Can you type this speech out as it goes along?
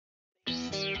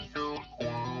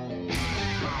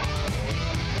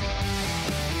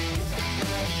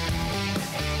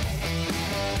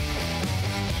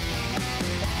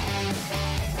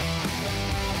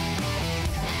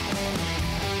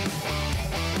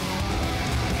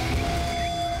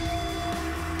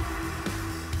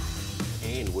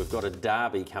got a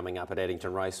derby coming up at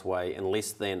Addington Raceway in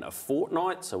less than a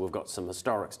fortnight, so we've got some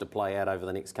historics to play out over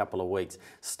the next couple of weeks,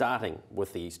 starting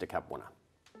with the Easter Cup winner.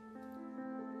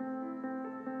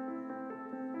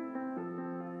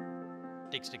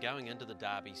 Dexter, going into the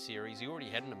Derby series, he already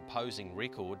had an imposing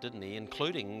record, didn't he,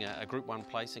 including a Group 1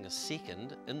 placing a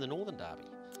second in the Northern Derby.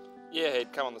 Yeah,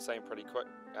 he'd come on the scene pretty quick,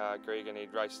 Greg, and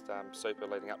he'd raced super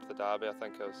leading up to the Derby. I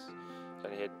think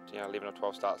he had 11 or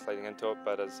 12 starts leading into it,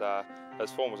 but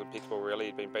his form was impeccable really.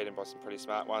 He'd been beaten by some pretty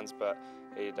smart ones, but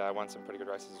he'd won some pretty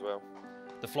good races as well.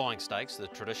 The Flying Stakes, the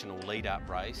traditional lead-up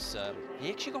race, he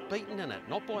actually got beaten in it,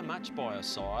 not by much by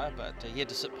Osire, but he had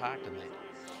to sit parked in that.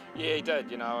 Yeah, he did,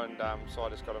 and Osire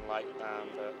just got him late,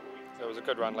 but it was a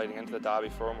good run leading into the Derby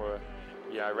for him.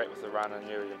 We were, wrapped with the run and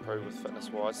knew he'd improved with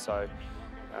fitness-wise, so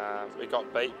we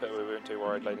got beat, but we weren't too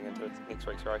worried leading into next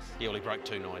week's race. He only broke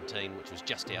 2:19, which was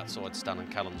just outside Stunning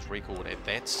Cullen's record at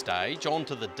that stage. On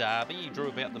to the Derby, he drew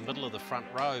about the middle of the front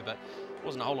row, but it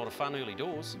wasn't a whole lot of fun early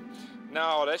doors.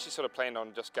 No, I'd actually sort of planned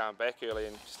on just going back early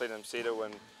and just letting him settle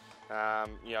and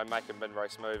make a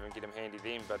mid-race move and get him handy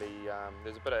then, but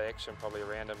there's a bit of action probably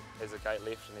around him as the gate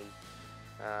left, and he,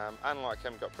 unlike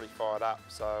him, got pretty fired up,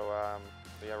 so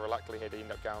reluctantly had to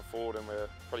end up going forward, and we're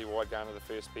pretty wide going to the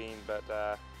first bend, but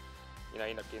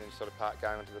ended up getting sort of park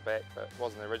going into the back, but it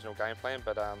wasn't the original game plan,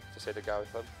 but just had to go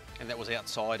with him. And that was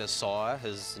outside Osire,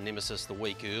 his nemesis the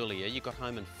week earlier. You got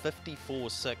home in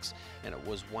 54.6, and it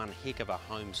was one heck of a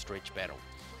home stretch battle.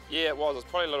 Yeah, it was. I was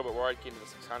probably a little bit worried getting to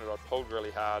the 600. I pulled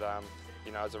really hard,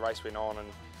 as the race went on, and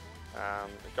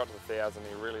it got to the 1,000,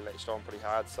 he really latched on pretty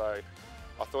hard, so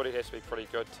I thought he'd have to be pretty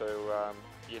good to,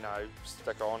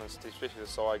 stick on, and especially the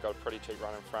side got a pretty cheap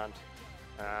run in front.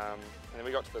 And then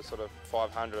we got to the sort of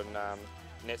 500, and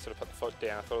Nat sort of put the foot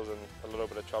down. I thought it was in a little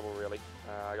bit of trouble really.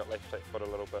 I got left foot a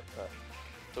little bit, but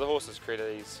to the horse's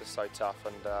credit, he's just so tough,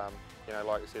 and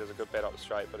like I said, it was a good bat up the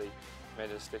straight, but he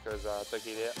managed to stick his big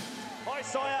head out.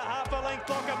 Osire, half a length,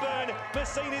 Lochaburn,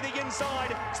 Massini the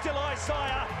inside, still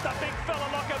Osire, the big fella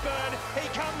Lochaburn, he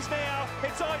comes now,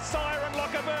 it's Osire and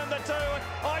Lochaburn the two,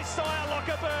 Osire,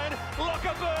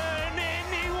 Lochaburn in,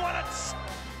 he won it!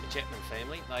 The Chapman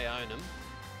family, they own him.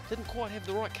 Didn't quite have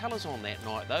the right colours on that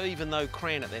night though, even though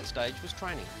Cran at that stage was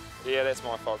training. Yeah, that's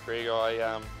my fault, Greg.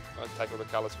 I take all the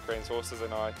colours for Cran's horses,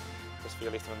 and I just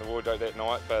feel left them in the wardrobe that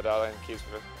night, but I don't care if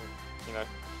I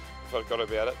forgot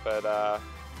about it, but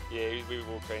we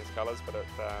wore Cran's colours, but it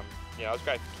was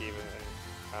great for Kevin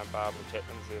and Barb and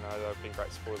Chapmans. They've been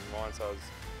great supporters of mine, so it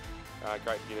was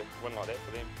great to get a win like that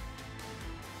for them.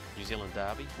 New Zealand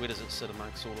Derby, where does it sit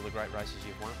amongst all of the great races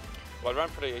you've won? Well, I'd run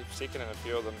pretty second in a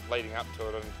few of them leading up to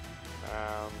it,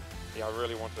 and I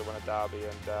really wanted to win a Derby,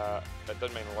 and it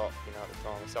did mean a lot at the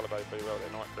time. I celebrated pretty well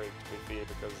that night, Greg, to be fair,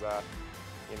 because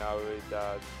we'd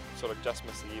sort of just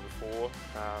missed the year before,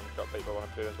 got beat by one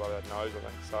of Perns by that nose, I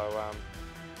think. So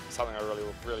something I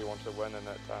really wanted to win, and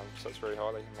it sits very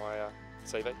highly in my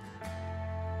CV.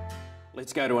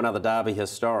 Let's go to another Derby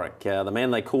historic. The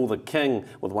man they call the King,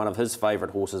 with one of his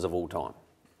favourite horses of all time.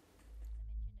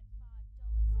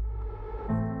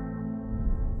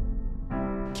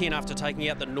 Ken, after taking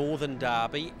out the Northern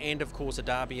Derby and of course a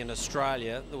Derby in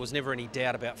Australia, there was never any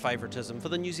doubt about favouritism for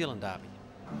the New Zealand Derby.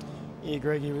 Yeah,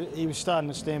 Greg, he was starting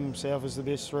to stamp himself as the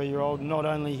best three-year-old, not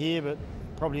only here but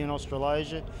probably in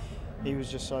Australasia. He was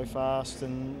just so fast,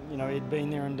 and he'd been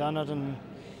there and done it, and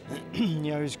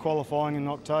he was qualifying in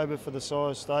October for the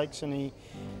Sire Stakes, and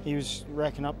he was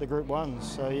racking up the Group 1s.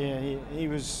 So yeah, he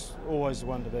was always the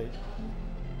one to beat.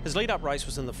 His lead-up race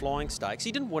was in the Flying Stakes.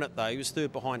 He didn't win it though, he was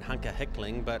third behind Hunker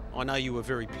Hickling, but I know you were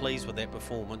very pleased with that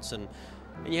performance, and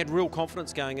you had real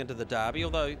confidence going into the Derby,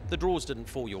 although the draws didn't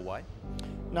fall your way.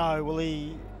 No, well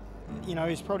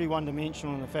he's probably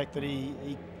one-dimensional in the fact that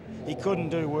he couldn't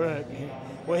do work.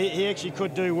 Well, he actually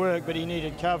could do work, but he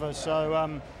needed cover,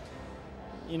 so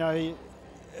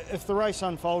if the race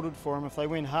unfolded for him, if they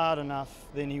went hard enough,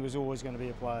 then he was always going to be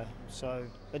a player, so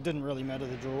it didn't really matter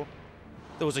the draw.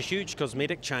 There was a huge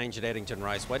cosmetic change at Addington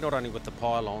Raceway, not only with the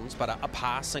pylons, but a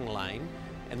passing lane,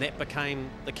 and that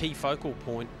became the key focal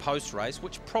point post-race,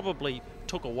 which probably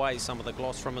took away some of the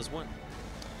gloss from his win.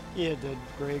 Yeah, it did,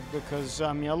 Greg, because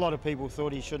a lot of people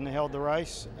thought he shouldn't have held the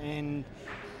race, and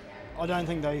I don't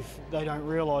think they don't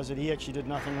realise that he actually did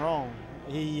nothing wrong.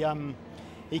 He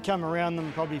come around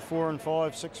them probably 4 and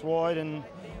 5, 6 wide, and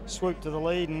swooped to the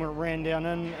lead and ran down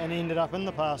in and ended up in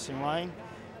the passing lane.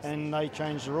 And they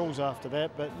changed the rules after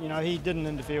that, but he didn't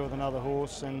interfere with another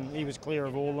horse, and he was clear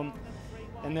of all of them,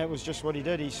 and that was just what he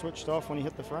did. He switched off when he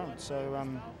hit the front, so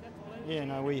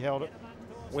we held it.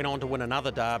 Went on to win another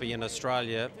Derby in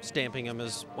Australia, stamping him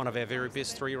as one of our very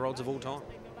best three-year-olds of all time.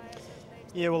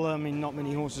 Yeah, well, I mean, not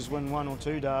many horses win 1 or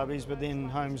 2 derbies, but then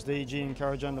Holmes DG and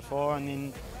Courage Under Fire, and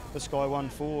then the Sky won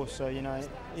 4. So, you know,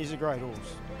 he's a great horse.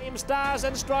 Stars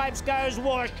and Stripes goes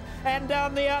whoosh, and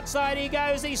down the outside he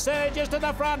goes. He surges to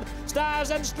the front.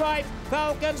 Stars and Stripes,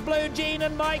 Falcons, Blue Jean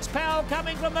and Mike's Pal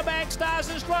coming from the back. Stars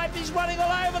and Stripes, he's running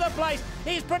all over the place.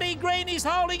 He's pretty green, he's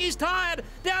holding, he's tired.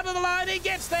 Down to the line, he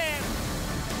gets there.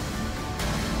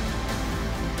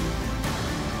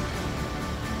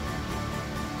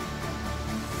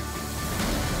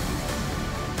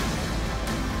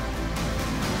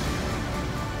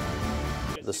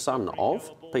 The son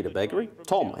of Peter Baggery.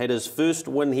 Tom had his first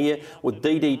win here with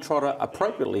DD Trotter,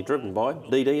 appropriately driven by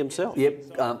DD himself.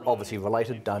 Yep, obviously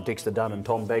related, Dexter Dunn and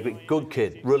Tom Baggery. Good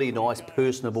kid, really nice,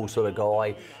 personable sort of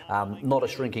guy. Not a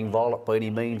shrinking violet by any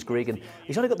means, Greg. And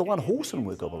he's only got the one horse in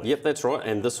work, I believe. Yep, that's right.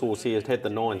 And this horse here has had the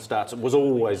 9 starts. It was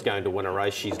always going to win a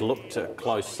race. She's looked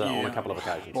close on a couple of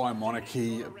occasions. By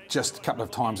Monarchy, just a couple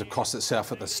of times it cost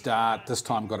itself at the start. This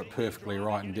time got it perfectly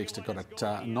right, and Dexter got it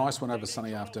a nice one over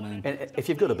Sunny Afternoon. And if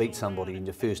you've got to beat somebody in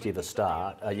your first ever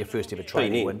start, your first ever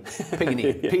training win, P&N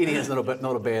is not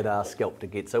a bad scalp to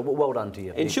get. So well done to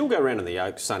you. And she'll go around in the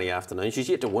Oaks Sunny Afternoon. She's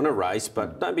yet to win a race,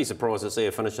 but don't be surprised to see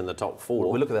her finish in the top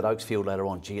 4. We look at that Oaks field later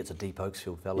on. Gee, it's a deep Oaks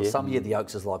field, fellas. Some year the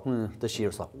Oaks is like, this year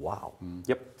it's like, wow.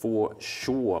 Yep, for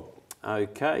sure.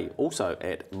 Okay, also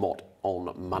at Mott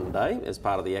on Monday, as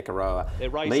part of the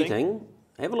Akaroa meeting,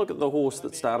 have a look at the horse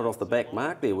that started off the back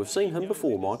mark there. We've seen him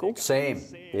before, Michael. Sam.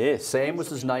 Yes. Sam was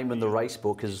his name in the race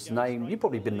book. His name, you've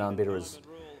probably been known better as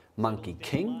Monkey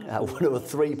King, winner of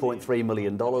 $3.3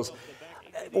 million.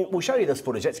 We'll show you this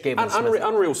footage. That's Gavin Smith.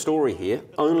 Unreal story here.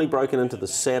 Only broken into the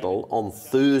saddle on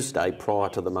Thursday prior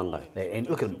to the Monday. Yeah, and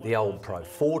look at the old pro,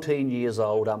 14 years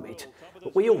old.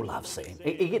 We all love Sam.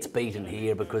 He gets beaten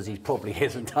here because he probably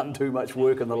hasn't done too much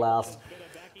work in the last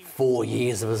 4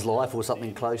 years of his life or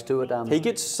something close to it. He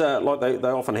gets, like they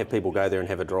often have people go there and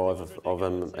have a drive of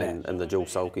him and the dual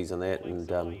sulkies and that.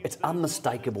 And it's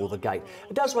unmistakable, the gait.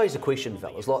 It does raise a question,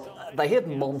 fellas. Like, they have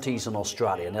Monties in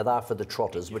Australia. Now, they're for the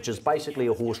trotters, which is basically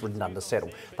a horse ridden under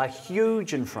saddle. They're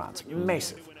huge in France,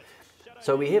 massive.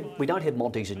 So we don't have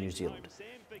Monties in New Zealand.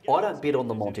 I don't bet on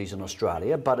the Monties in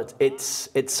Australia, but it's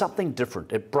something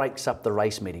different. It breaks up the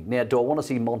race meeting. Now, do I want to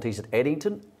see Monties at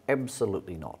Addington?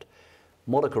 Absolutely not.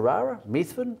 Motukarara,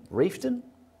 Methven, Reefton,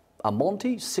 a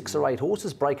Monty, 6 or 8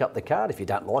 horses, break up the card. If you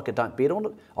don't like it, don't bet on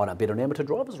it. I don't bet on amateur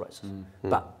drivers' races.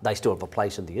 But they still have a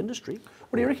place in the industry.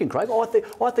 What do you reckon, Craig?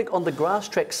 I think on the grass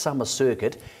track summer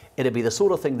circuit, it'd be the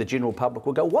sort of thing the general public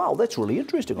will go, wow, that's really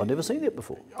interesting. I've never seen that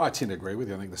before. I tend to agree with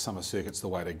you. I think the summer circuit's the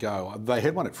way to go. They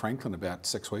had one at Franklin about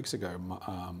 6 weeks ago,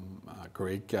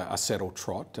 Greg, a saddle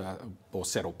trot, or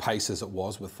saddle pace as it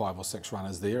was, with 5 or 6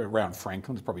 runners there around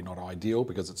Franklin. It's probably not ideal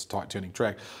because it's a tight turning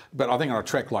track. But I think on a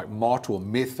track like Mott or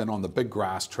Methven on the big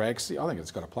grass tracks, I think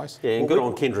it's got a place. Yeah, and good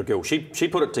on Kendra Gill. She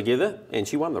put it together and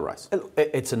she won the race.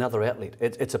 It's another outlet.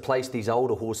 It's a place these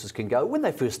older horses can go. When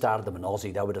they first started them in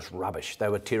Aussie, they were just rubbish. They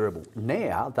were terrible.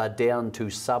 Now they're down to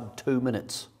sub 2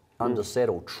 minutes under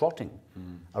saddle trotting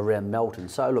around Melton.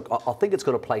 So look, I think it's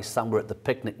got a place somewhere at the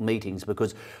picnic meetings,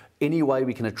 because any way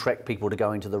we can attract people to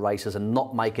go into the races and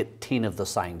not make it 10 of the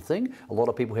same thing. A lot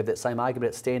of people have that same argument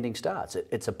at standing starts.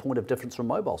 It's a point of difference from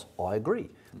mobiles. I agree.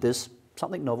 There's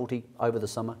something novelty over the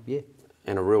summer, yeah.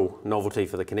 And a real novelty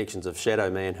for the connections of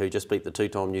Shadow Man, who just beat the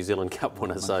 2-time New Zealand Cup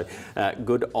winner. So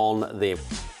good on them.